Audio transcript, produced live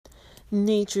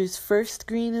Nature's first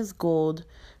green is gold,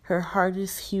 her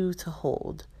hardest hue to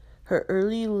hold. Her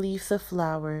early leaf's a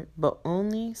flower, but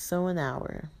only so an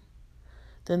hour.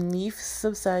 Then leaf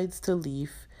subsides to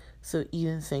leaf, so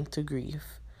Eden sank to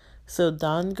grief. So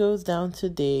dawn goes down to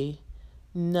day,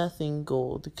 nothing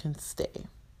gold can stay.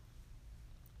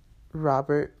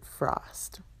 Robert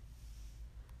Frost.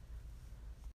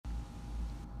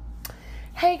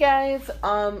 Hey guys,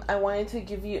 I wanted to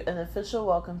give you an official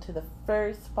welcome to the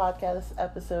first podcast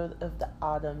episode of the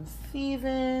autumn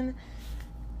season.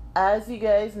 As you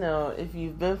guys know, if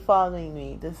you've been following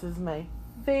me, this is my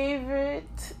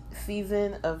favorite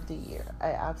season of the year.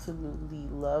 I absolutely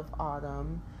love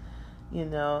autumn. You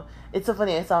know, it's so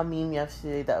funny, I saw a meme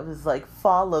yesterday that was like,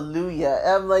 Fallelujah. And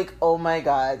I'm like, oh my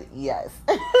god, yes.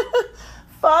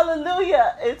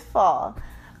 Fallelujah, it's fall.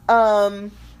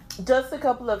 Just a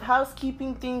couple of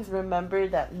housekeeping things. Remember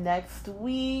that next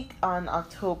week on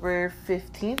October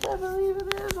 15th, I believe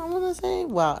it is, I want to say.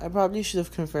 Wow, I probably should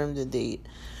have confirmed the date.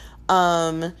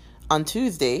 On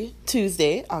Tuesday,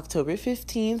 October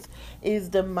 15th,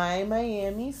 is the My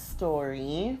Miami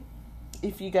Story.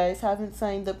 If you guys haven't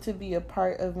signed up to be a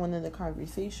part of one of the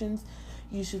conversations,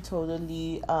 you should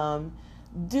totally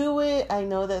do it. I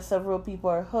know that several people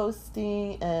are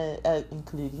hosting,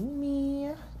 including me,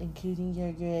 including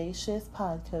your gracious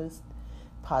podcast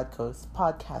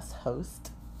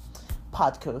host,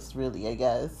 really, I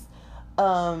guess.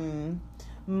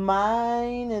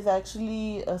 Mine is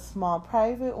actually a small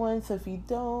private one, so if you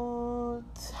don't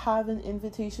have an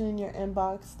invitation in your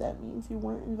inbox, that means you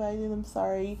weren't invited. I'm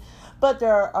sorry. But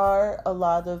there are a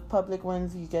lot of public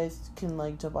ones. You guys can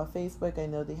jump off Facebook. I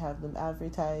know they have them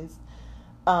advertised.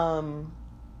 And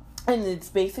it's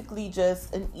basically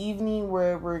just an evening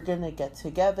where we're gonna get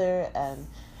together and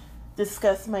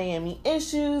discuss Miami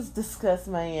issues, discuss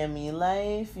Miami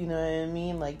life, you know what I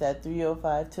mean? Like that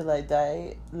 305 till I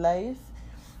die life.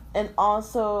 And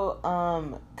also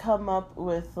come up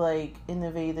with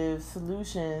innovative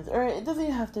solutions, or it doesn't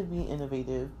even have to be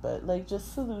innovative, but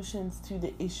just solutions to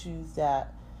the issues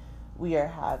that we are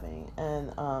having,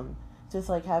 and just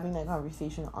having that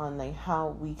conversation on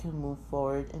how we can move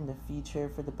forward in the future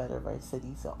for the better of our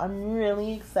city. So I'm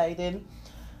really excited.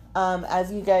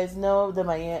 As you guys know, the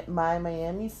My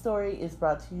Miami Story is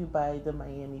brought to you by the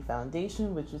Miami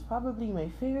Foundation, which is probably my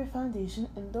favorite foundation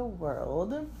in the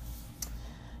world.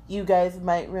 You guys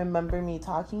might remember me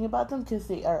talking about them because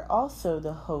they are also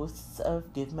the hosts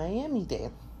of Give Miami Day.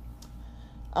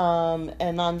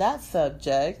 And on that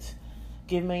subject,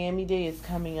 Give Miami Day is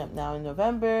coming up now in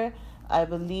November. I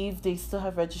believe they still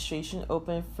have registration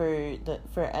open for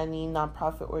any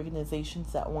nonprofit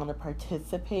organizations that want to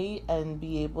participate and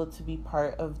be able to be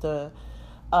part of the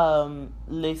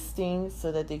listing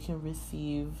so that they can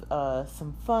receive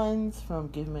some funds from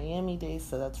Give Miami Day.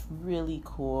 So that's really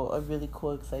cool. A really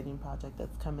cool, exciting project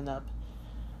that's coming up.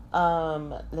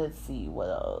 Let's see, what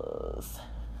else?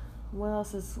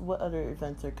 What other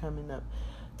events are coming up?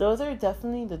 Those are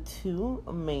definitely the two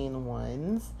main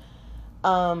ones.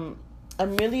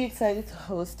 I'm really excited to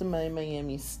host My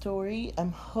Miami Story.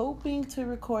 I'm hoping to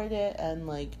record it and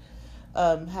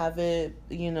have it,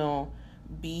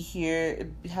 be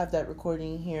here, have that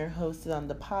recording here hosted on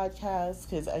the podcast,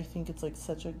 because I think it's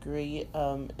such a great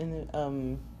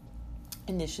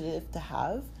initiative to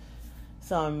have.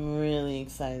 So I'm really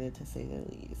excited, to say the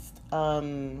least.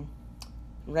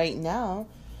 Right now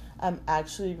I'm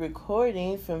actually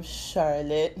recording from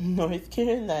Charlotte, North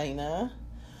Carolina.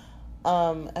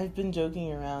 I've been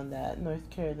joking around that North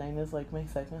Carolina is my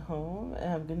second home,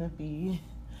 and I'm gonna be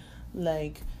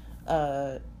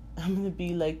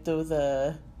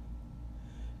those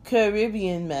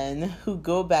Caribbean men who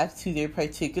go back to their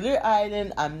particular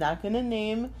island. I'm not gonna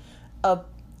name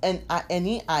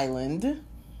any island.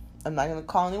 I'm not gonna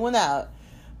call anyone out,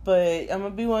 but I'm gonna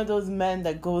be one of those men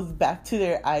that goes back to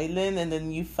their island, and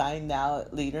then you find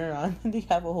out later on they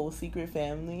have a whole secret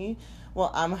family. Well,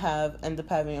 end up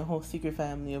having a whole secret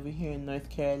family over here in North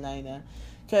Carolina,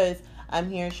 because I'm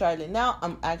here in Charlotte now.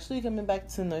 I'm actually coming back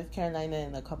to North Carolina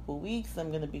in a couple weeks.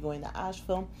 I'm gonna be going to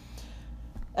Asheville,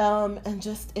 and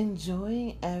just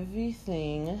enjoying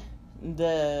everything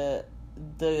the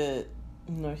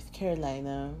North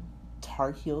Carolina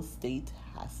Tar Heel State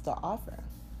has to offer.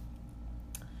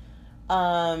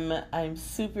 I'm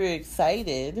super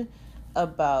excited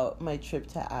about my trip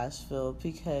to Asheville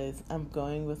because I'm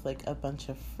going with a bunch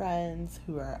of friends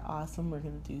who are awesome. We're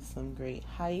gonna do some great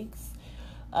hikes,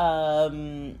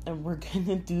 and we're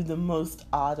gonna do the most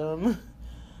autumn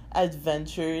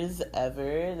adventures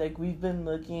ever. We've been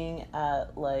looking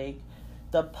at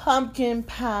the pumpkin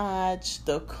patch,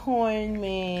 the corn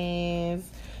maze,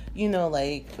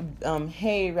 like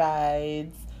hay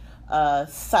rides,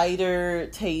 cider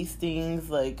tastings,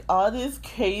 like all this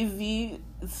crazy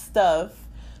stuff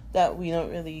that we don't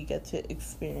really get to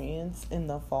experience in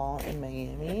the fall in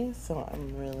Miami. So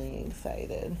I'm really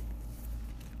excited.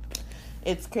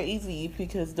 It's crazy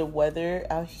because the weather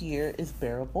out here is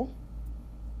bearable.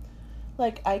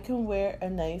 Like, I can wear a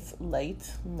nice light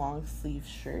long sleeve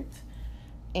shirt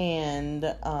and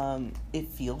it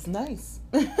feels nice.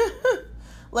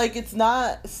 Like, it's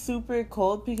not super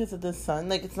cold because of the sun.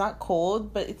 Like, it's not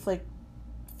cold, but it's like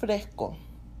fresco.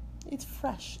 It's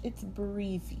fresh. It's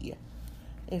breezy,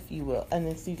 if you will. And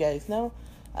as you guys know,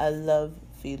 I love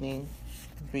feeling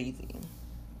breezy.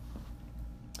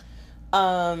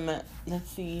 Let's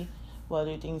see what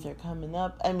other things are coming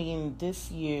up. I mean, this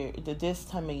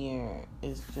time of year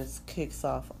is just kicks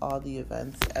off all the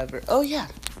events ever. Oh yeah,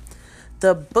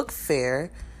 the book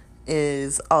fair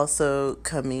is also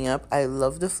coming up. I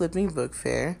love the flipping book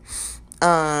fair.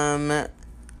 As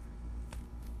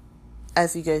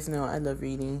you guys know, I love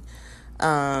reading.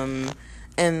 And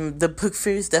the book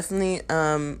fair is definitely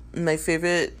my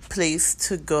favorite place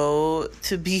to go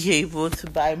to be able to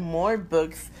buy more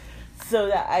books so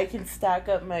that I can stack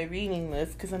up my reading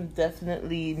list, because I'm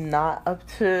definitely not up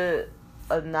to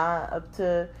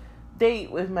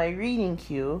date with my reading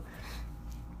queue.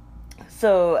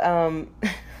 So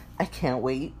I can't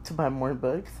wait to buy more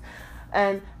books.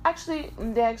 And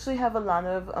they actually have a lot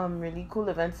of really cool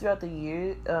events throughout the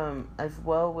year as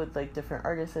well, with like different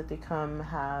artists that they come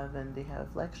have, and they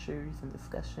have lectures and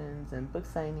discussions and book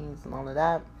signings and all of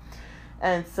that.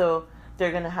 And so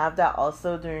they're gonna have that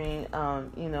also during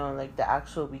like the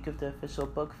actual week of the official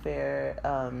book fair.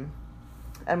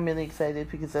 I'm really excited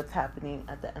because that's happening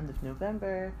at the end of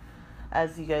November.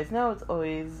 As you guys know, it's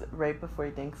always right before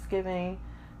Thanksgiving.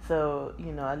 So,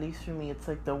 at least for me, it's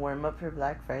like the warm-up for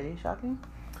Black Friday shopping.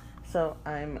 So,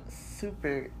 I'm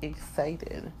super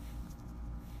excited.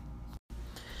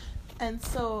 And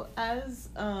so, as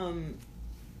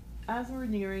we're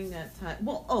nearing that time...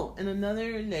 and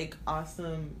another, like,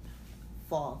 awesome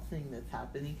fall thing that's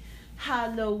happening.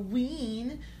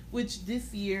 Halloween, which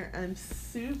this year I'm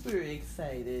super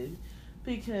excited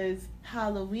because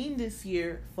Halloween this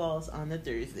year falls on a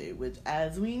Thursday, which,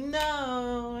 as we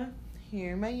know...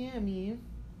 here in Miami,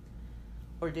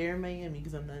 or there in Miami,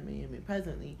 because I'm not in Miami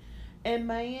presently. In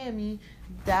Miami,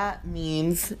 that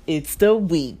means it's the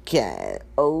weekend.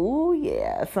 Oh,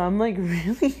 yeah. So I'm, like,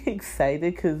 really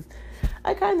excited because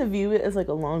I kind of view it as, like,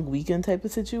 a long weekend type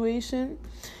of situation.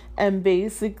 And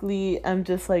basically, I'm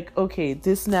just like, okay,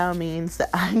 this now means that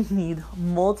I need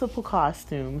multiple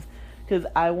costumes because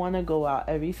I want to go out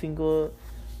every single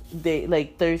day,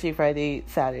 like Thursday, Friday,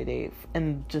 Saturday,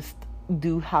 and just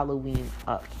do Halloween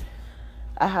up.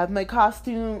 I have my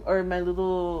costume, or my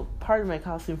little part of my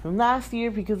costume from last year,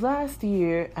 because last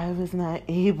year I was not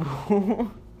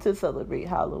able to celebrate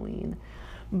Halloween.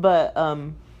 But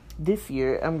this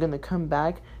year I'm gonna come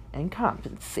back and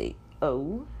compensate.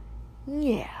 Oh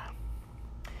yeah.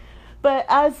 But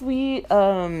as we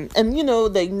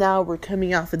like now we're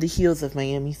coming off of the heels of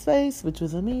Miami Spice, which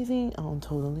was amazing. I'll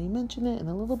totally mention it in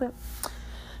a little bit.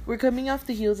 We're coming off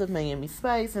the heels of Miami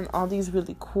Spice and all these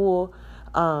really cool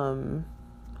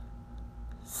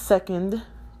second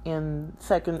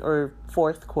or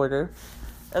fourth quarter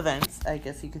events, I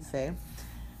guess you could say,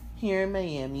 here in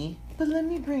Miami. But let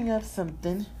me bring up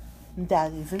something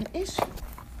that is an issue.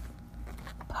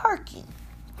 Parking.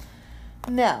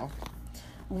 Now,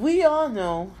 we all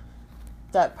know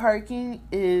that parking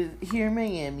is here in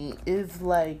Miami is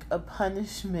like a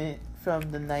punishment from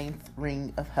the 9th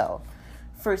ring of hell.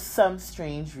 For some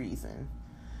strange reason.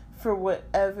 For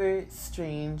whatever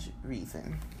strange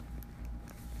reason.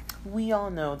 We all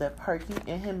know that parking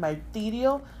es el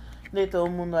martirio de todo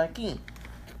el mundo aquí.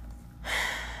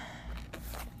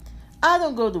 I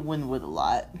don't go to Wynwood a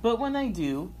lot, but when I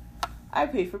do, I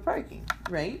pay for parking,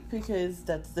 right? Because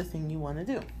that's the thing you want to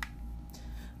do.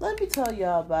 Let me tell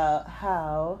y'all about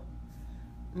how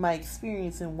my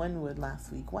experience in Wynwood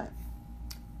last week went.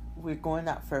 We're going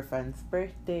out for a friend's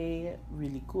birthday.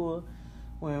 Really cool.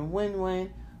 We're in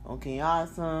Wynwood. Okay,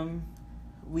 awesome.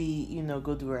 We,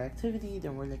 go do our activity.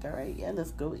 Then we're like, all right, yeah,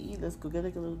 let's go eat. Let's go get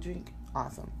like a little drink.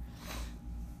 Awesome.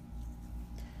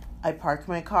 I park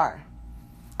my car.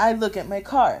 I look at my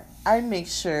car. I make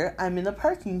sure I'm in a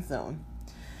parking zone.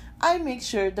 I make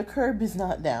sure the curb is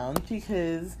not down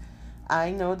because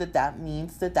I know that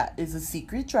means that is a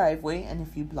secret driveway. And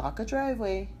if you block a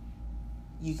driveway,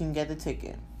 you can get a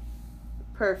ticket.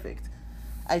 Perfect.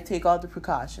 I take all the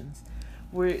precautions.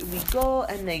 We go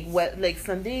and like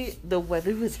Sunday, the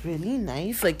weather was really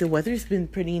nice. Like the weather's been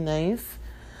pretty nice.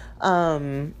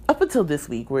 Up until this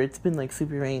week where it's been like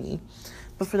super rainy.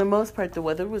 But for the most part, the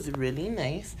weather was really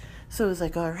nice. So it was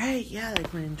like, all right, yeah,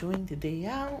 like we're enjoying the day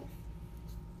out.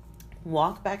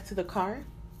 Walk back to the car.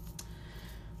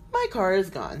 My car is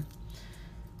gone.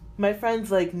 My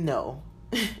friend's like, no.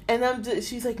 And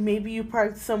she's like, maybe you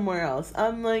parked somewhere else.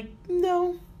 I'm like,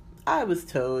 no, I was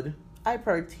towed. I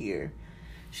parked here.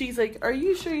 She's like, are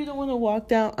you sure you don't want to walk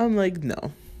down? I'm like,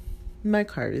 no, my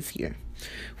car is here.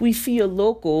 We see a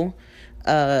local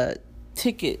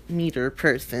ticket meter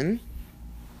person.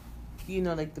 You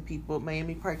know, like the people at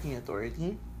Miami Parking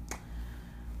Authority.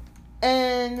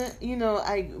 And, you know,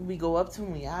 we go up to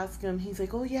him, we ask him. He's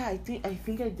like, oh, yeah, I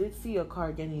think I did see a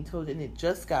car getting towed, and it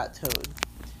just got towed.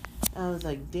 And I was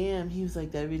like, damn. He was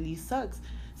like, that really sucks.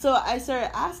 So I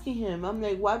started asking him. I'm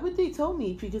like, why would they tow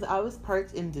me? Because I was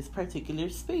parked in this particular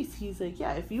space. He's like,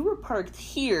 yeah, if you were parked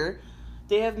here,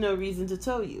 they have no reason to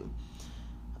tow you.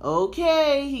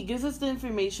 Okay, he gives us the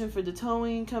information for the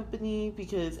towing company,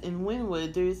 because in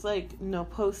Wynwood, there's like no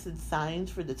posted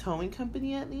signs for the towing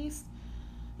company, at least.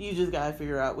 You just gotta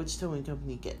figure out which towing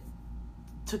company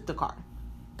took the car.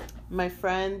 My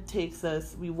friend takes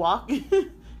us, we walk,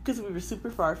 because we were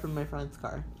super far from my friend's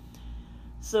car.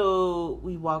 So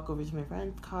we walk over to my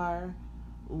friend's car.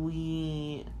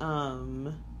 We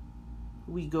go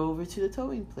over to the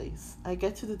towing place. I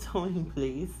get to the towing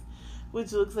place,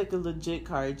 which looks like a legit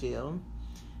car jail.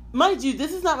 Mind you,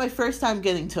 this is not my first time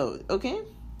getting towed, okay?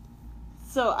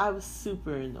 So I was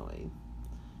super annoyed.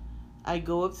 I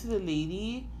go up to the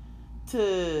lady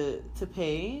to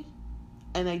pay,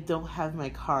 and I don't have my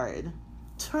card.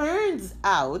 Turns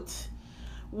out,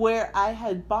 where I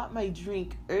had bought my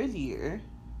drink earlier,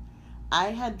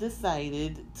 I had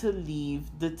decided to leave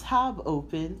the tab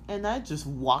open, and I just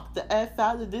walked the F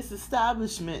out of this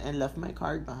establishment and left my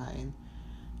card behind.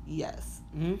 Yes.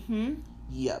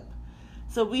 Yep.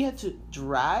 So we had to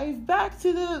drive back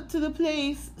to the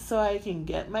place so I can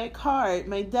get my card,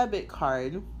 my debit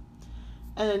card,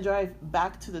 and then drive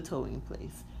back to the towing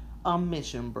place. A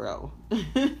mission, bro.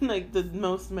 Like the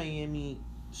most Miami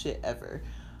shit ever.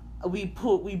 We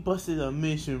busted a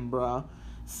mission, bro.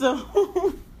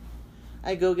 So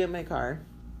I go get my car.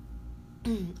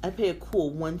 I pay a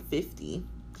cool $150.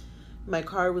 My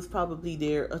car was probably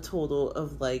there a total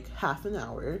of like half an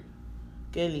hour.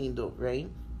 Que lindo, right?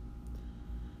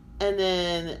 And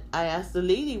then I asked the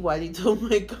lady why they towed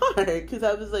my car, because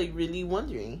I was like really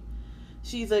wondering.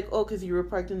 She's like, oh, because you were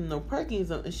parked in the no parking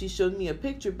zone. And she showed me a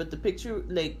picture, but the picture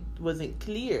like wasn't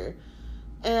clear.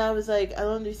 And I was like, I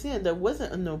don't understand. There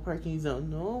wasn't a no parking zone.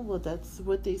 No, well, that's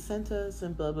what they sent us,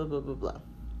 and blah, blah, blah, blah, blah.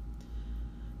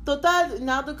 Total,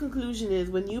 now the conclusion is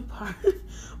when you park,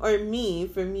 or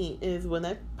for me, is when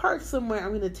I park somewhere, I'm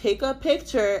going to take a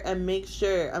picture and make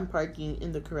sure I'm parking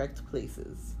in the correct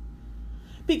places.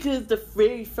 Because the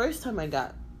very first time I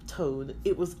got towed,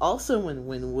 it was also in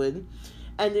Wynwood,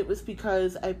 and it was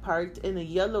because I parked in a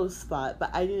yellow spot,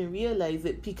 but I didn't realize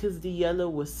it because the yellow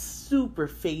was super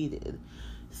faded.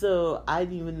 So I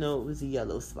didn't even know it was a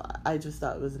yellow spot. I just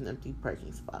thought it was an empty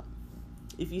parking spot.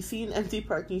 If you see an empty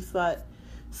parking spot,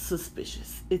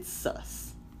 suspicious. It's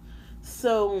sus.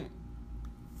 So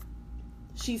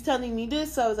she's telling me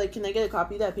this, so I was like, can I get a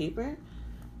copy of that paper?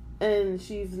 And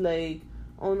she's like,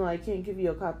 oh no, I can't give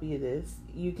you a copy of this.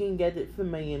 You can get it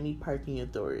from Miami Parking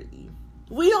Authority.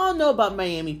 We all know about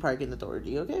Miami Parking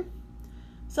Authority, okay?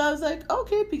 So I was like,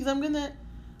 okay, because I'm gonna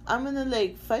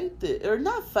like fight it, or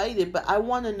not fight it, but I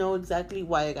want to know exactly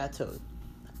why I got towed.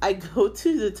 I go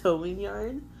to the towing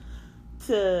yard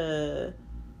to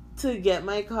get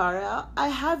my car out. I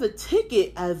have a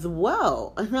ticket as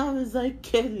well, and I was like,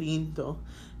 qué lindo.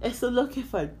 Eso es lo que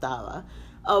faltaba.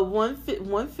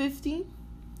 $150,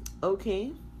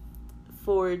 okay,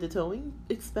 for the towing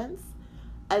expense,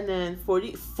 and then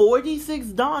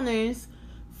 $46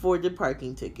 for the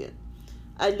parking ticket.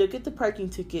 I look at the parking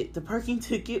ticket. The parking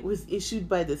ticket was issued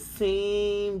by the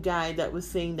same guy that was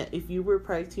saying that if you were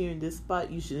parked here in this spot,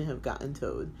 you shouldn't have gotten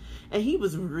towed. And he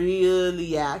was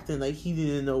really acting like he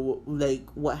didn't know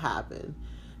what happened.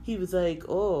 He was like,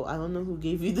 oh, I don't know who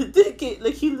gave you the ticket.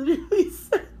 Like, he literally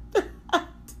said that.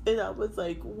 And I was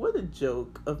like, what a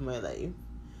joke of my life.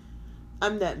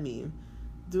 I'm that mean.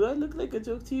 Do I look like a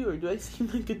joke to you, or do I seem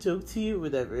like a joke to you?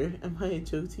 Whatever. Am I a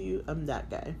joke to you? I'm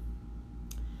that guy.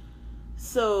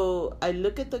 So I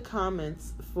look at the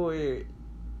comments for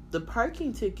the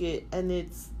parking ticket, and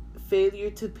it's failure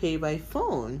to pay by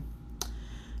phone.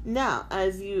 Now,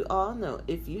 as you all know,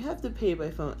 if you have the pay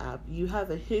by phone app, you have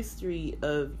a history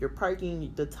of your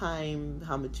parking, the time,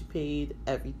 how much you paid,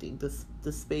 everything,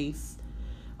 the space,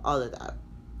 all of that.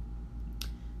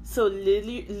 So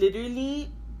literally,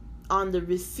 on the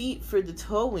receipt for the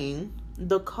towing,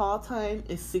 the call time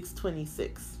is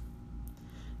 6:26.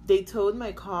 They towed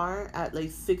my car at like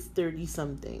 6:30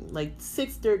 something, like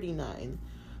 6:39.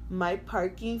 My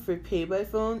parking for pay by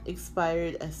phone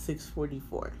expired at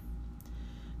 6:44.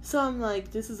 So I'm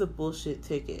like, this is a bullshit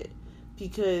ticket.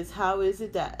 Because how is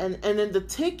it that and then the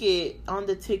ticket, on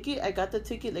the ticket, I got the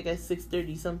ticket like at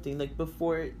 6:30 something, like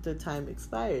before the time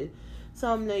expired.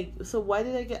 So I'm like, so why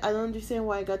did I don't understand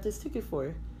why I got this ticket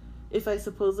for, if I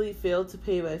supposedly failed to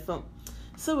pay by phone.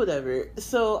 So whatever.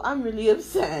 So I'm really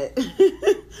upset.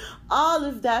 All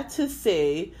of that to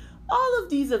say, all of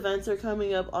these events are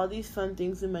coming up, all these fun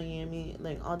things in Miami,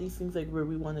 like all these things like where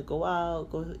we want to go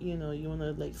out, go, you know, you want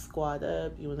to like squad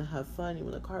up, you want to have fun, you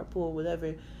want to carpool,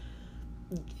 whatever.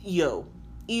 Yo,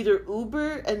 either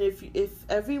Uber, and if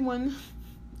everyone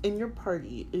in your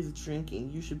party is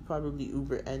drinking, you should probably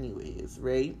Uber anyways,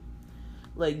 right?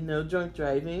 Like, no drunk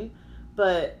driving.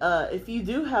 But if you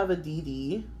do have a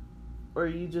DD, or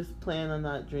you just plan on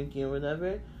not drinking or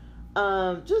whatever,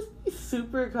 just be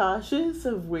super cautious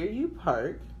of where you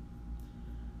park,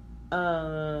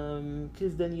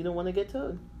 because then you don't want to get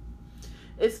towed.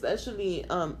 Especially,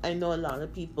 I know a lot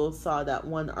of people saw that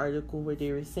one article where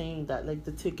they were saying that like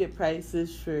the ticket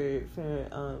prices for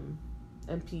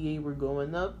MPA were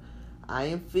going up. I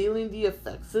am feeling the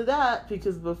effects of that,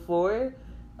 because before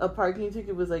a parking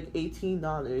ticket was like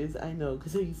 $18. I know,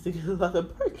 because I used to get a lot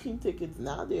of parking tickets.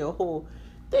 Now they a whole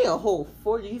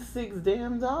 $46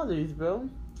 damn dollars, bro.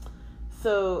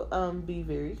 So be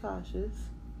very cautious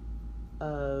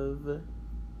of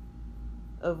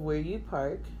where you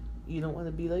park. You don't want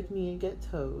to be like me and get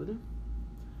towed.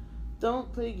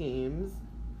 Don't play games,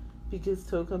 because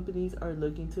tow companies are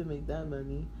looking to make that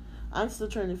money. I'm still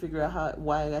trying to figure out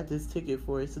why I got this ticket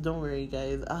for it, so don't worry,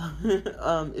 guys.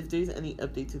 If there's any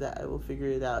update to that, I will figure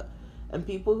it out. And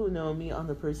people who know me on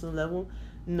the personal level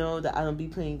know that I don't be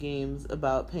playing games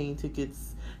about paying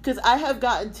tickets, because I have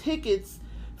gotten tickets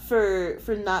for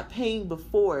not paying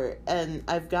before, and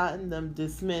I've gotten them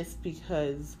dismissed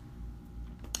because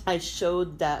I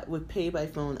showed that with pay by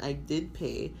phone I did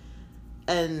pay,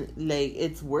 and like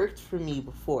it's worked for me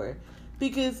before,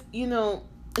 because you know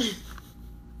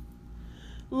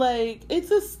like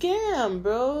it's a scam,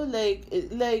 bro. Like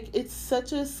it's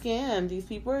such a scam. These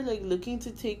people are like looking to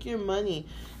take your money,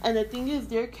 and the thing is,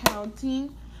 they're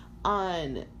counting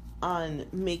on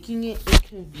making it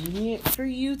inconvenient for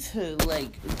you to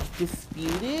like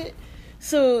dispute it.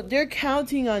 So they're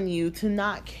counting on you to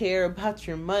not care about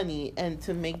your money and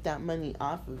to make that money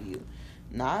off of you.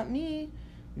 Not me,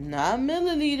 not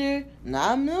Milliliter,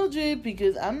 not Mildred,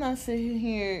 because I'm not sitting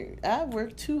here. I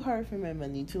work too hard for my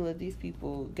money to let these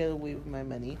people get away with my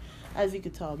money. As you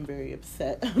can tell, I'm very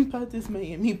upset about this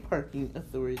Miami Parking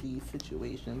Authority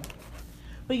situation.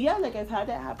 But yeah, like I've had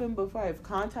that happen before. I've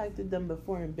contacted them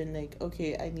before and been like,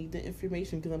 okay, I need the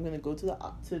information because I'm gonna go to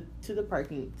the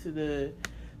parking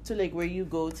to like where you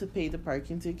go to pay the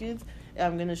parking tickets.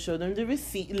 I'm gonna show them the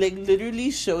receipt, like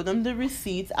literally show them the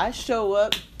receipts. I show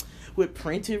up with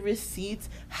printed receipts,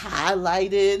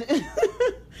 highlighted,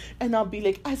 and I'll be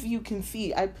like, as you can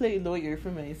see, I play lawyer for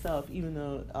myself, even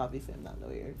though obviously I'm not a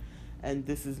lawyer, and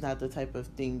this is not the type of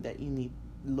thing that you need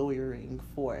lawyering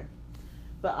for.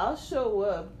 But I'll show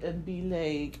up and be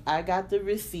like, I got the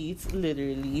receipts,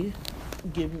 literally.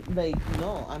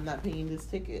 No, I'm not paying this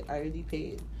ticket. I already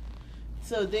paid.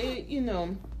 So they,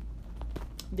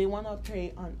 they want to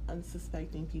prey on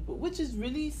unsuspecting people, which is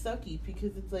really sucky,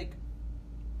 because it's like,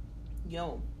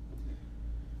 yo,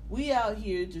 we out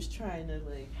here just trying to,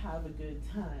 like, have a good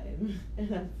time,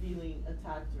 and I'm feeling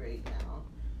attacked right now.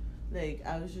 Like,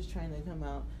 I was just trying to come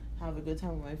out, have a good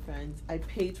time with my friends. I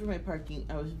paid for my parking.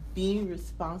 I was being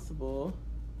responsible,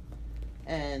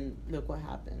 and look what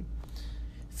happened.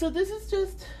 So this is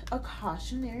just a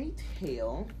cautionary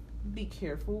tale. Be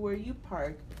careful where you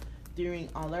park during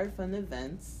all our fun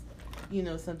events.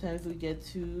 Sometimes we get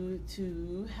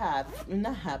too happy. We're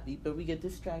not happy, but we get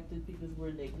distracted because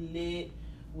we're like lit.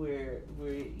 We're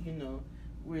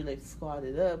like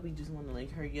squatted up. We just want to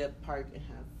like hurry up, park, and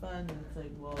have fun. And it's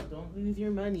like, well, don't lose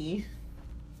your money.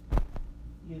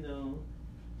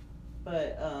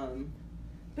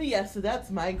 But yeah, so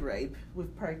that's my gripe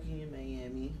with parking in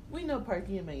Miami. We know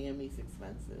parking in Miami is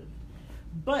expensive.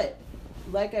 But,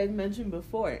 like I mentioned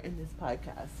before in this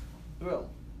podcast, bro,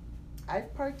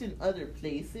 I've parked in other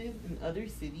places, in other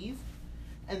cities,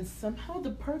 and somehow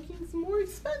the parking's more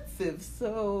expensive.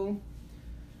 So,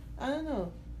 I don't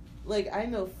know. Like, I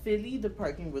know Philly, the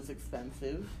parking was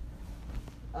expensive.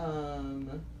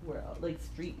 Where else? Like,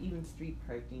 street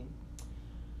parking.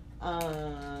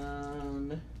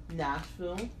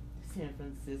 Nashville, San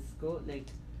Francisco, like,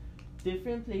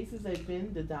 different places I've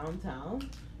been, the downtown,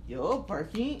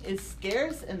 parking is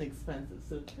scarce and expensive.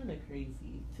 So it's kind of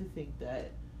crazy to think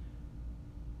that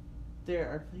there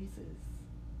are places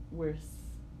worse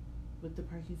with the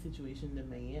parking situation than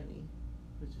Miami,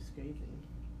 which is crazy.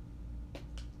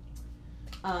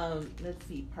 Let's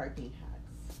see, parking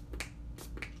hacks.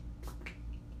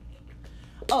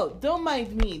 Oh, don't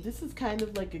mind me. This is kind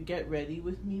of like a get ready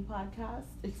with me podcast,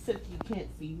 except you can't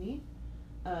see me.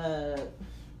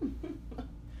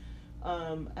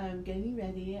 I'm getting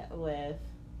ready with,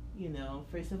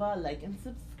 first of all, like and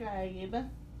subscribe.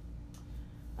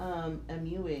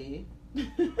 MUA.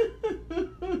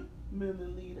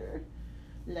 Milliliter.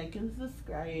 Like and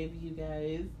subscribe, you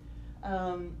guys.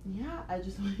 I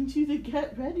just want you to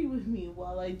get ready with me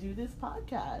while I do this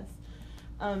podcast.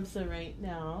 So right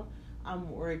now,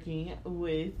 I'm working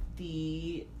with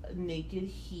the Naked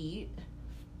Heat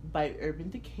by Urban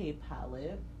Decay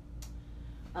palette.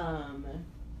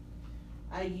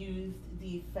 I used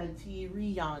the Fenty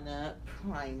Rihanna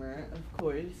primer, of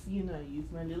course. I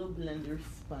used my little blender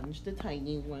sponge, the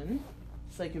tiny one,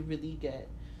 so I could really get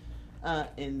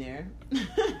in there,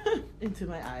 into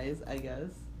my eyes, I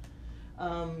guess.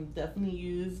 Definitely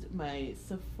used my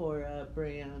Sephora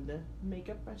brand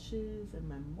makeup brushes and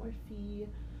my Morphe.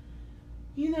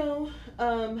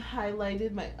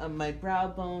 Highlighted my brow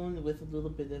bone with a little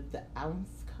bit of the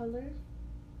ounce color.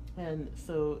 And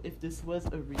so if this was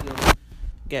a real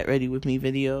get ready with me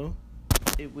video,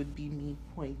 it would be me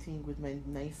pointing with my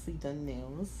nicely done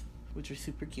nails, which are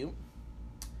super cute,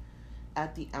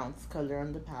 at the ounce color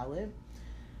on the palette.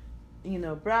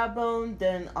 Brow bone.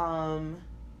 Then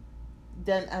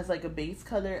as like a base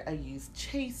color, I use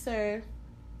Chaser.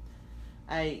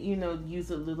 I,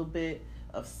 use a little bit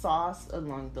of sauce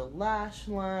along the lash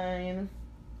line.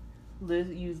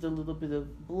 Used a little bit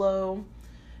of Blow.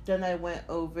 Then I went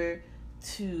over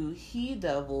to He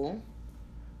Devil,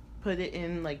 put it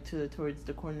in like towards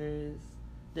the corners,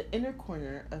 the inner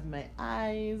corner of my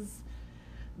eyes.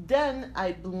 Then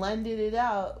I blended it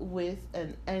out with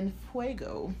an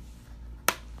Enfuego.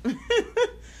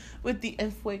 With the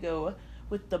Enfuego,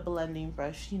 with the blending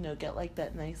brush, get like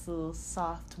that nice little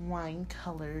soft wine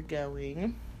color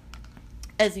going.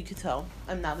 As you can tell,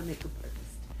 I'm not a makeup artist.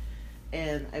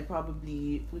 And I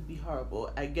probably would be horrible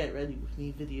at get ready with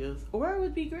me videos. Or I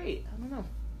would be great. I don't know.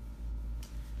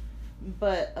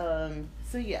 But,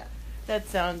 so yeah. That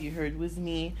sound you heard was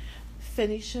me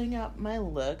finishing up my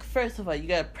look. First of all, you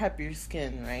gotta prep your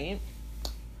skin, right?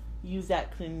 Use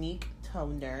that Clinique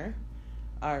toner.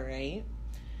 Alright.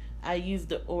 I use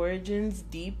the Origins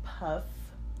Deep Puff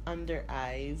Under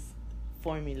Eyes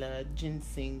formula,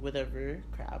 ginseng, whatever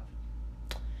crap.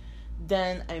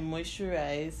 Then I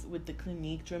moisturize with the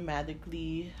Clinique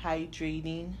Dramatically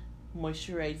Hydrating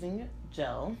Moisturizing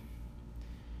Gel.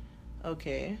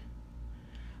 Okay.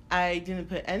 I didn't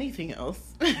put anything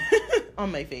else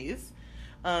on my face.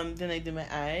 Then I did my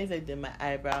eyes. I did my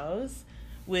eyebrows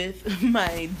with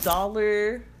my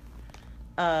dollar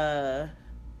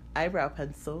eyebrow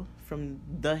pencil from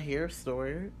the hair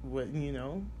store.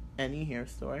 Any hair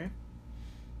store.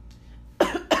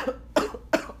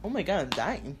 Oh my god, I'm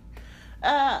dying.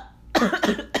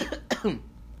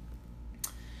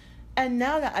 And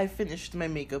now that I finished my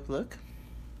makeup look,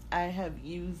 I have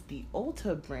used the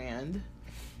Ulta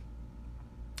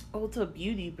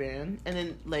Beauty brand, and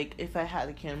then if I had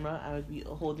a camera, I would be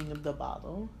holding up the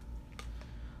bottle.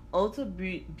 Ulta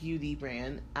Beauty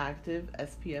brand Active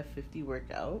SPF 50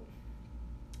 Workout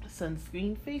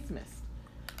Sunscreen Face Mist,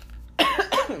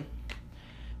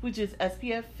 which is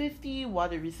SPF 50,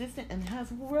 water resistant, and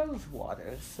has rose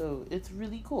water, so it's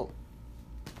really cool.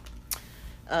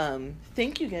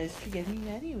 Thank you guys for getting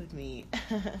ready with me.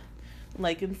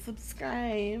 Like and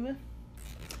subscribe.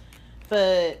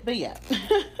 But yeah.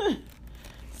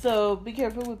 So be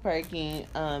careful with parking.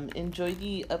 Enjoy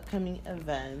the upcoming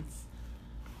events.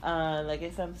 Like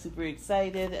I said, I'm super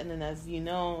excited. And then as you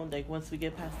know, once we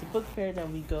get past the book fair,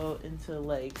 then we go into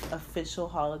official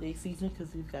holiday season,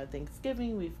 because we've got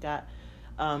Thanksgiving, we've got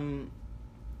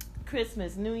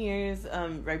Christmas, New Year's,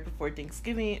 right before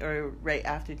Thanksgiving or right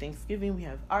after Thanksgiving, we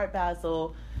have Art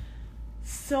Basel.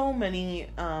 So many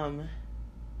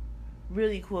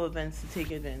really cool events to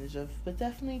take advantage of, but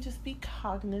definitely just be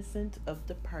cognizant of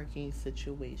the parking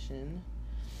situation.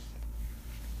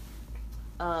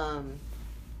 I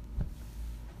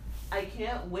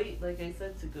can't wait, like I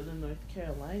said, to go to North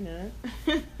Carolina.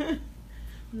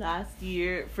 Last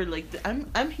year, for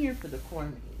I'm here for the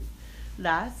corn maze.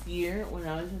 Last year, when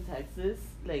I was in Texas,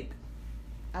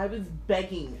 I was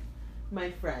begging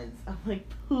my friends. I'm like,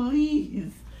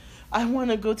 please, I want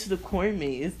to go to the corn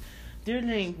maze. they're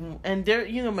like, and they're,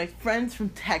 you know, my friends from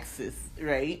Texas,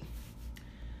 right?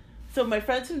 So my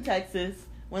friends from Texas,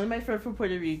 one of my friends from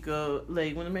Puerto Rico,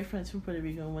 like one of my friends from Puerto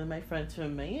Rico, and one of my friends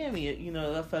from Miami, you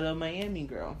know, a fellow Miami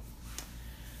girl.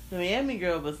 The Miami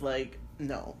girl was like,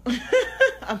 no,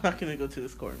 I'm not gonna go to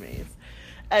this corn maze.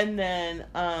 And then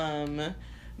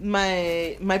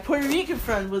my Puerto Rican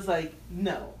friend was like,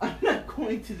 no, I'm not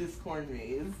going to this corn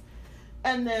maze.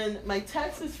 And then my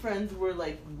Texas friends were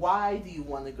like, why do you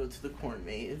want to go to the corn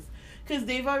maze? Because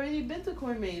they've already been to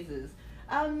corn mazes.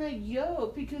 I'm like,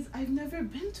 yo, because I've never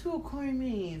been to a corn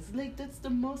maze. Like, that's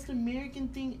the most American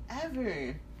thing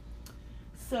ever.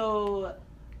 So,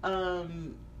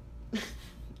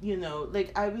 you know,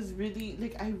 like, I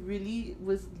really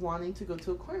was wanting to go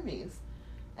to a corn maze.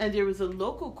 And there was a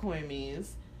local corn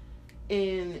maze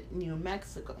in New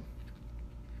Mexico.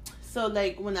 So,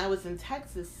 like, when I was in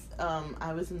Texas,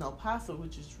 I was in El Paso,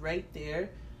 which is right there,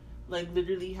 like,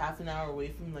 literally half an hour away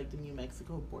from, like, the New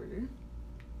Mexico border.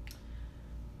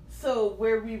 So,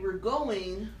 where we were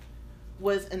going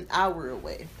was an hour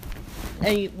away.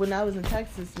 And when I was in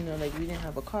Texas, you know, like, we didn't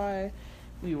have a car.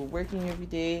 We were working every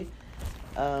day.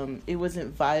 It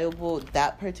wasn't viable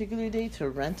that particular day to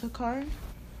rent a car.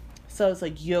 So, I was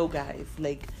like, yo, guys,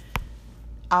 like,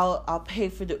 I'll pay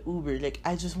for the Uber. Like,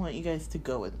 I just want you guys to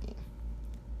go with me.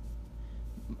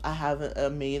 I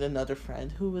have made another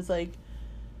friend who was like,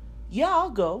 yeah, I'll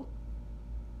go.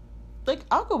 Like,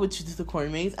 I'll go with you to the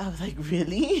corn maze. I was like,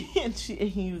 really? And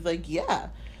he was like, yeah,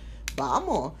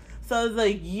 vamos. So I was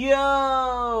like,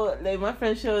 yo, like, my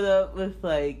friend showed up with,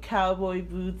 like, cowboy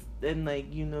boots and,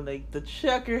 like, you know, like, the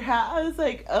trucker hat. I was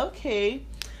like, okay.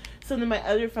 So then my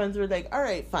other friends were like, all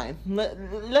right, fine,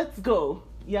 let's go.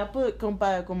 Ya puedo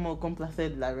como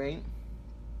complacerla, right?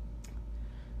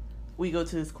 We go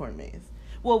to this corn maze.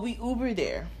 Well, we Uber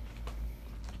there.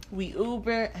 We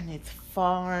Uber, and it's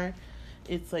far.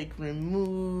 It's, like,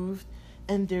 removed.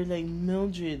 And they're like,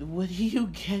 Mildred, what are you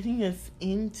getting us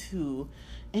into?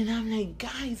 And I'm like,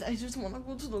 guys, I just want to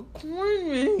go to the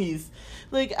corn maze.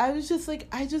 Like, I was just like,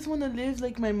 I just want to live,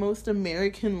 like, my most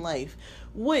American life.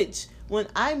 Which, when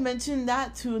I mentioned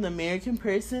that to an American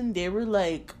person, they were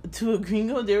like, to a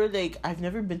gringo, they were like, I've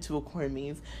never been to a corn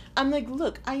maze. I'm like,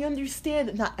 look, I understand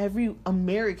that not every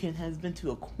American has been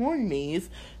to a corn maze,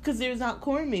 because there's not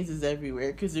corn mazes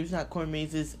everywhere, because there's not corn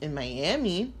mazes in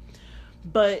Miami.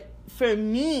 But for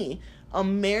me,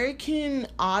 American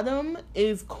autumn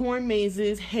is corn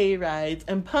mazes, hay rides,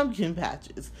 and pumpkin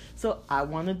patches. So I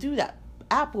want to do that.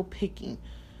 Apple picking.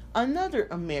 Another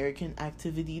American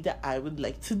activity that I would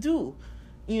like to do,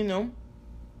 you know.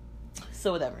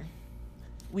 So whatever.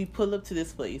 We pull up to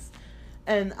this place,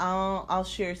 and I'll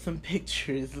share some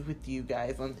pictures with you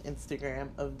guys on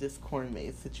Instagram of this corn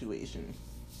maze situation.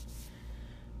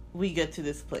 We get to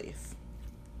this place.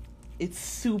 It's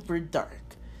super dark.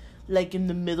 Like, in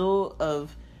the middle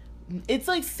of, it's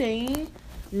like saying,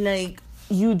 like,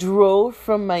 you drove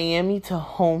from Miami to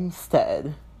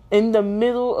Homestead in the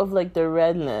middle of, like, the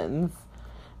Redlands,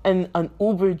 and an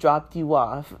Uber dropped you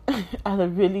off at a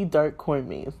really dark corn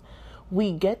maze.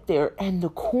 We get there, and the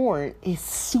corn is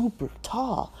super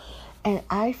tall. And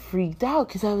I freaked out,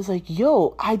 because I was like,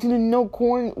 yo, I didn't know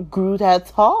corn grew that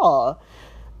tall.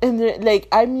 And they're, like,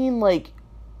 I mean, like,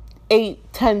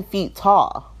 8-10 feet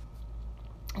tall.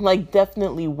 Like,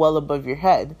 definitely well above your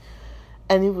head.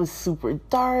 And it was super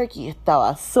dark. Y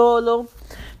estaba solo.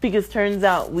 Because turns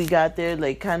out we got there,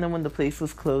 like, kind of when the place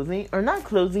was closing. Or not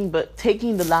closing, but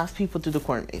taking the last people to the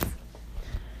corn maze.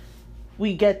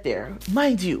 We get there.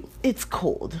 Mind you, it's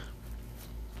cold.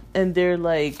 And they're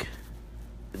like,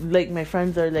 my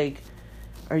friends are like,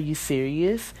 are you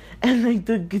serious? And,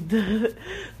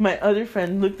 like, my other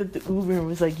friend looked at the Uber and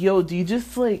was like, yo, do you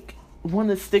just, like, want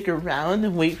to stick around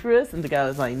and wait for us? And the guy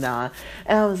was like, nah.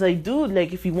 And I was like, dude,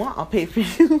 like, if you want, I'll pay for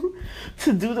you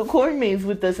to do the corn maze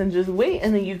with us and just wait,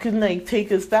 and then you can, like,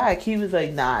 take us back. He was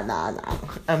like, nah,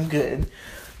 I'm good.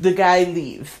 The guy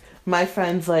leaves. My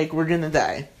friend's like, we're gonna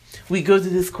die. We go to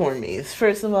this corn maze.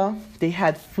 First of all, they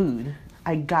had food.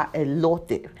 I got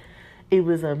elote. It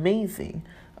was amazing.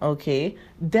 Okay.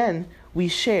 Then we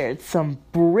shared some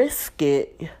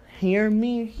brisket. Hear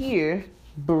me here.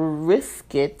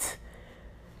 Brisket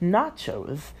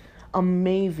nachos.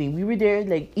 Amazing. We were there,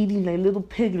 like, eating like little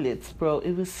piglets, bro.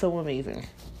 It was so amazing.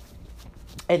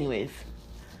 Anyways,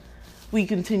 we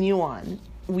continue on.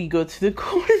 We go to the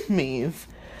corn maze.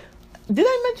 Did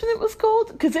I mention it was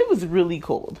cold? Because it was really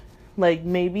cold. Like,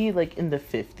 maybe, like, in the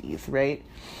 50s, right?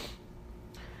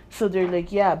 So they're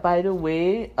like, yeah, by the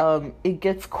way, it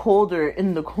gets colder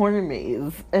in the corn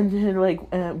maze. And they're like,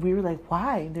 we were like,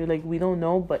 why? They're like, we don't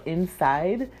know, but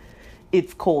inside,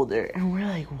 it's colder. And we're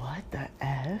like, what the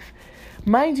F?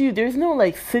 Mind you, there's no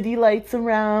like city lights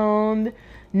around,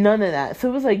 none of that. So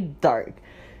it was like dark.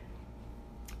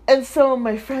 And so one of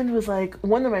my friends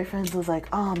was like,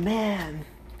 oh man,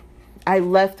 I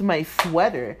left my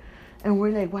sweater. And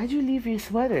we're like, why'd you leave your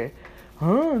sweater?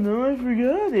 Oh, no, I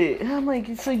forgot it. And I'm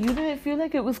like, so you didn't feel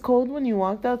like it was cold when you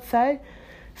walked outside?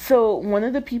 So one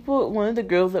of the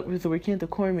girls that was working at the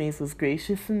corn maze was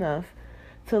gracious enough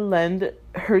to lend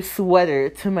her sweater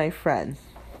to my friend.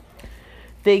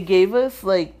 They gave us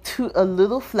like a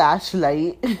little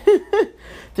flashlight.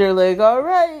 They're like, all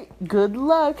right, good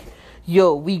luck.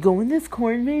 Yo, we go in this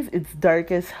corn maze. It's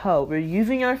dark as hell. We're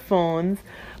using our phones,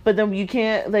 but then we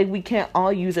can't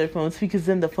all use our phones because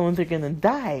then the phones are gonna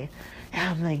die. And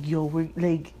I'm like, yo,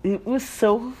 it was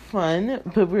so fun,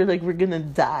 but we're gonna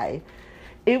die.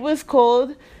 It was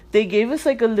cold. They gave us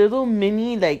like a little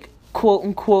mini, like, quote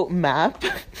unquote map.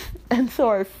 And so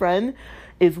our friend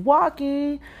is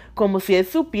walking como si él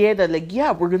supiera, like,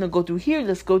 yeah, we're gonna go through here,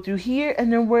 let's go through here.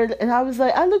 And I was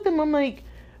like, I looked at him, I'm like,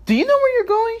 do you know where you're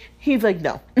going? He's like,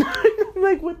 no. I'm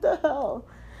like, what the hell?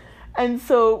 And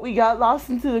so we got lost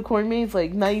into the corn maze,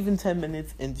 like, not even 10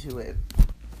 minutes into it.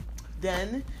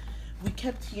 Then we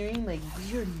kept hearing, like,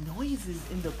 weird noises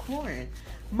in the corn.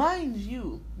 Mind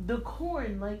you, the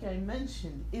corn, like I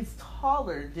mentioned, is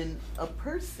taller than a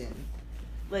person.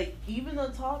 Like, even a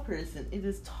tall person, it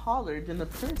is taller than a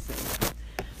person.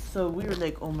 So we were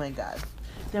like, oh my God.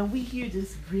 Then we hear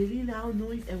this really loud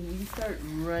noise, and we start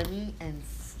running and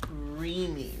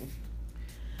screaming.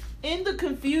 In the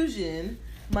confusion,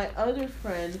 my other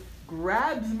friend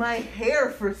grabs my hair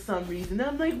for some reason.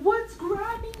 I'm like, what's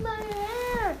grabbing my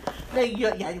hair? Like,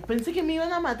 yo pensé que me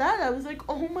iban a matar. I was like,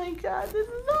 oh my God, this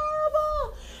is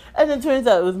horrible. And then turns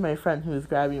out it was my friend who was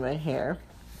grabbing my hair.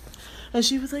 And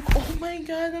she was like, oh my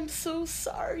God, I'm so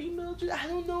sorry, Mildred. I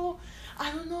don't know.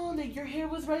 Like, your hair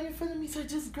was right in front of me, so I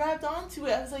just grabbed onto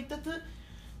it. I was like, that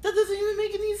doesn't even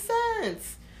make any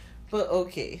sense. But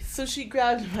okay, so she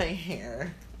grabbed my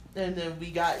hair. And then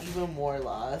we got even more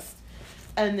lost.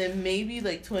 And then maybe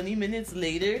like 20 minutes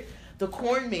later, the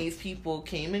corn maze people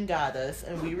came and got us,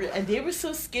 and they were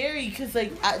so scary because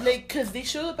because they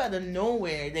showed up out of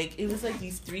nowhere. Like, it was like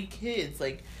these 3 kids,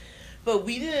 like, but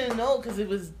we didn't know because it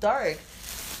was dark.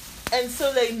 And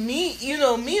so like me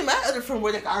and my other friend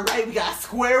were like, all right, we gotta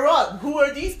square up. Who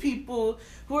are these people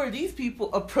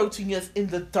approaching us in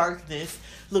the darkness,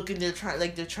 looking they're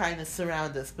trying to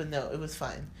surround us? But no, it was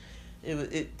fine.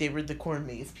 They were the corn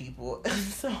maze people. And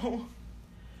so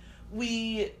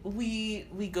we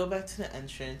go back to the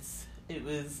entrance. It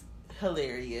was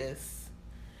hilarious.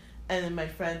 And then my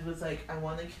friend was like, I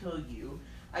want to kill you.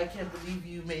 I can't believe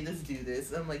you made us do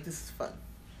this. I'm like, this is fun.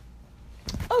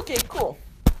 Okay, cool.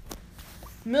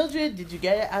 Mildred, did you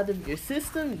get it out of your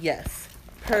system? Yes.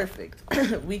 Perfect.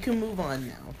 We can move on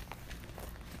now.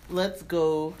 Let's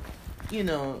go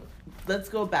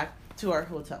back to our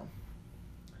hotel.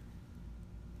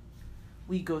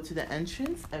 We go to the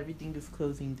entrance. Everything is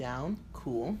closing down.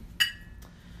 Cool.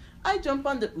 I jump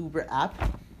on the Uber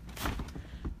app.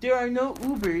 There are no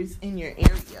Ubers in your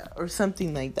area or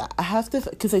something like that. I have to,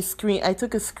 because I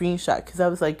took a screenshot because I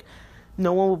was like,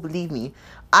 no one will believe me.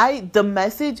 The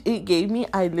message it gave me,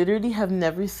 I literally have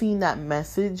never seen that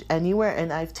message anywhere.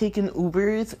 And I've taken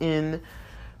Ubers in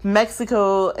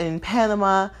Mexico, in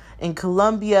Panama, in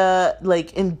Colombia,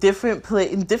 like in different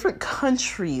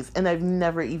countries, and I've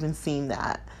never even seen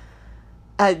that.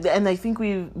 And I think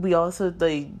we also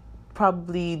like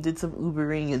probably did some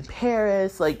Ubering in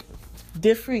Paris, like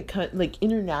like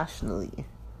internationally.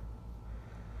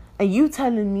 And you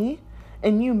telling me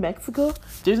in New Mexico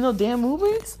there's no damn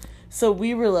Ubers? So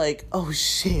we were like, oh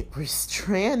shit, we're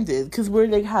stranded. Because we're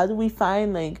like, how do we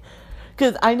find like...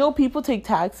 Because I know people take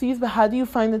taxis, but how do you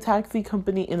find a taxi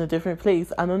company in a different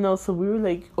place? I don't know. So we were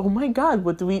like, oh my God,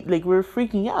 what do we... Like, we were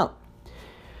freaking out.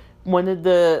 One of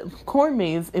the corn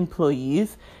maze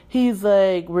employees, he's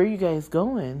like, where are you guys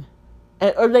going?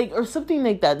 Or something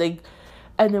like that. Like,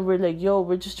 and then we're like, yo,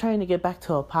 we're just trying to get back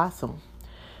to El Paso.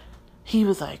 He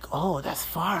was like, oh, that's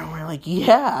far. And we're like,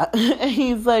 yeah. And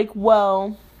he's like,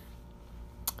 well...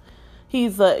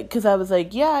 He's like, because I was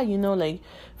like, yeah, like,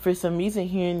 for some reason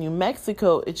here in New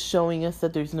Mexico, it's showing us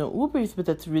that there's no Ubers, but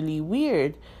that's really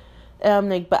weird. And I'm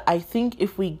like, but I think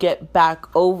if we get back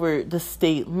over the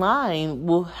state line,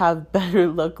 we'll have better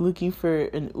luck looking for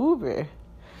an Uber.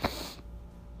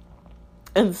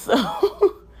 And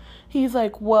so he's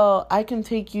like, well, I can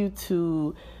take you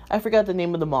to, I forgot the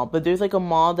name of the mall, but there's like a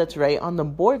mall that's right on the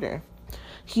border.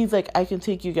 He's like, I can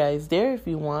take you guys there if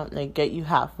you want, like, get you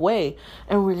halfway.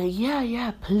 And we're like,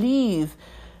 yeah, please.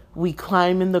 We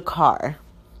climb in the car.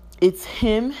 It's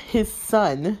him, his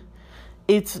son.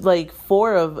 It's like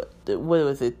three of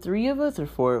us or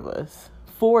four of us?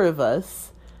 Four of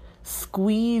us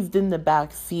squeezed in the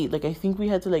back seat. Like, I think we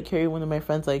had to like carry one of my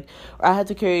friends, like, or I had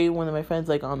to carry one of my friends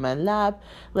like on my lap.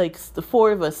 Like, the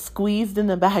four of us squeezed in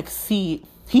the back seat.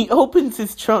 He opens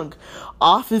his trunk,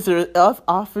 offers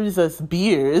us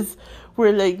beers.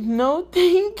 We're like, no,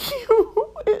 thank you.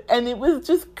 And it was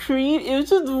just it was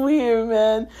just weird,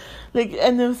 man. Like,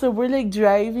 and then so we're like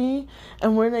driving,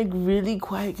 and we're like really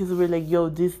quiet because we're like, yo,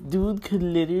 this dude could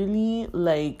literally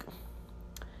like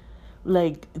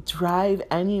drive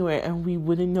anywhere, and we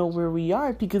wouldn't know where we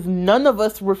are because none of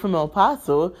us were from El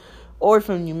Paso or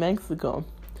from New Mexico.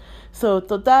 So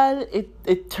total,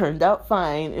 it turned out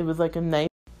fine. It was like a nice,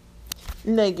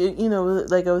 like, you know,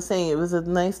 like I was saying, it was a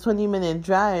nice 20-minute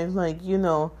drive, like, you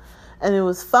know, and it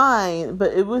was fine,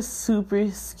 but it was super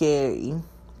scary.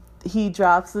 He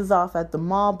drops us off at the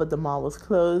mall, but the mall was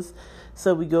closed.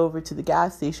 So we go over to the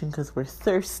gas station because we're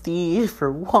thirsty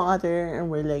for water and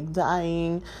we're like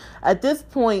dying. At this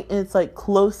point, it's like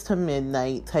close to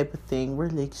midnight type of thing. We're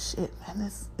like, shit, man,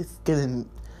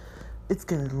 it's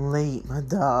getting late, my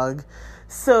dog.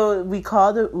 So we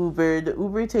call the Uber. The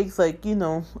Uber takes like, you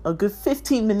know, a good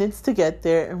 15 minutes to get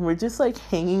there. And we're just like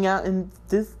hanging out in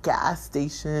this gas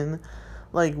station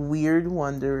like weird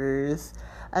wanderers.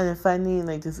 And then finally,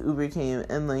 like, this Uber came,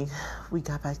 and, like, we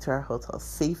got back to our hotel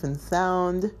safe and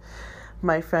sound.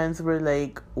 My friends were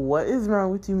like, what is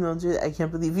wrong with you, Mildred? I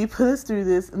can't believe you put us through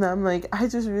this. And I'm like, I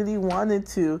just really wanted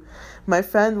to. My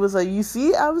friend was like, you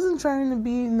see, I wasn't trying to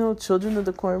be no children of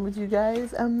the corn with you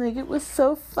guys. I'm like, it was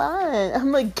so fun.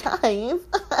 I'm like, guys,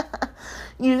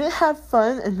 you didn't have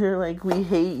fun? And they're like, we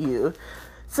hate you.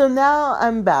 So now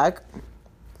I'm back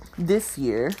this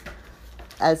year.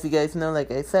 As you guys know, like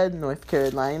I said, North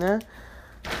Carolina,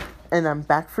 and I'm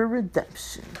back for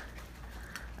redemption.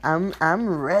 I'm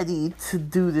ready to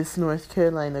do this North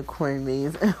Carolina corn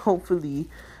maze, and hopefully,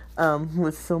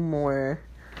 with some more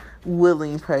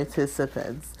willing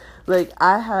participants. Like,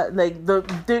 I had like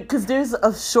because there's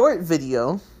a short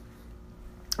video.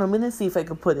 I'm gonna see if I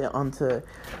could put it onto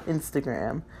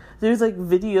Instagram. There's like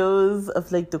videos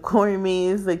of like the corn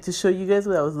maze, like to show you guys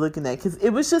what I was looking at, because it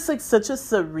was just like such a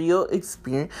surreal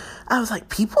experience. I was like,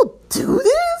 people do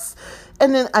this?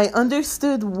 And then I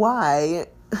understood why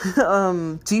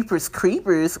Jeepers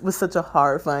Creepers was such a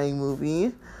horrifying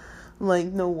movie. Like,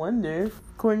 no wonder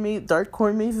dark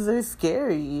corn mazes are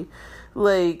scary.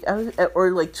 Like,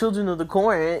 or like Children of the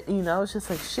Corn, you know. I was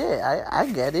just like, shit, I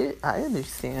get it, I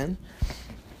understand.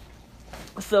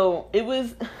 So it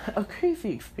was a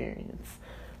crazy experience,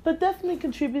 but definitely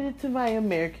contributed to my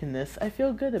Americanness. I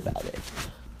feel good about it.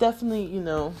 Definitely, you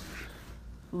know,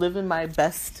 living my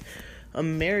best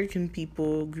American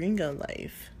people gringo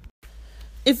life.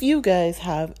 If you guys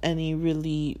have any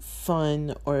really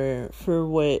fun, or for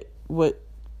what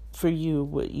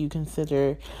you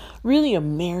consider really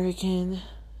America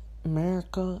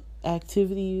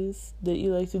activities that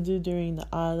you like to do during the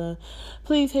autumn,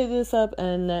 please hit us up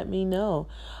and let me know.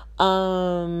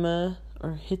 Or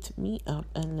hit me up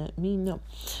and let me know.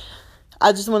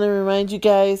 I just want to remind you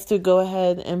guys to go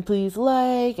ahead and please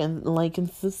like and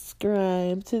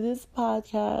subscribe to this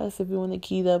podcast if you want to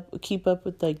keep up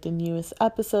with like the newest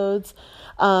episodes.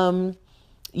 You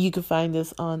can find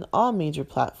us on all major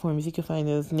platforms. You can find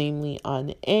us namely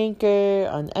on Anchor,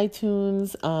 on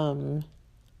iTunes,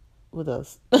 what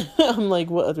else? I'm like,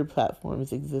 what other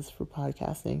platforms exist for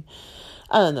podcasting?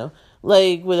 I don't know.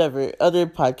 Like, whatever. Other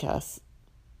podcast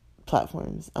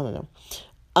platforms. I don't know.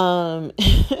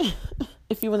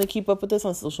 If you want to keep up with us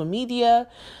on social media,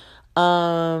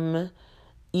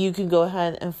 you can go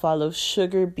ahead and follow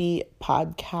Sugar Bee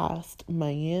Podcast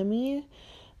Miami.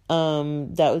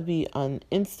 That would be on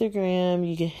Instagram.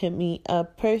 You can hit me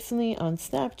up personally on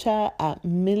Snapchat at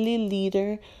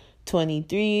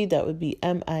milliliter23. That would be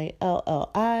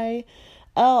MILLILITER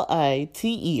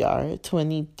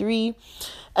 23.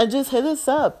 And just hit us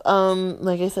up.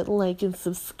 Like I said, like and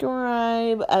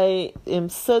subscribe. I am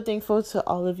so thankful to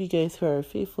all of you guys who are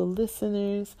faithful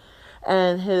listeners.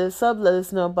 And hit us up. Let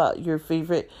us know about your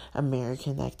favorite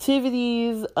American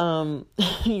activities,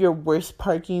 your worst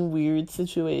parking weird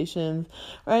situations,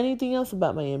 or anything else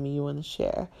about Miami you want to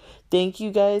share. Thank you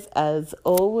guys as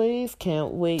always.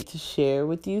 Can't wait to share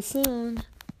with you soon.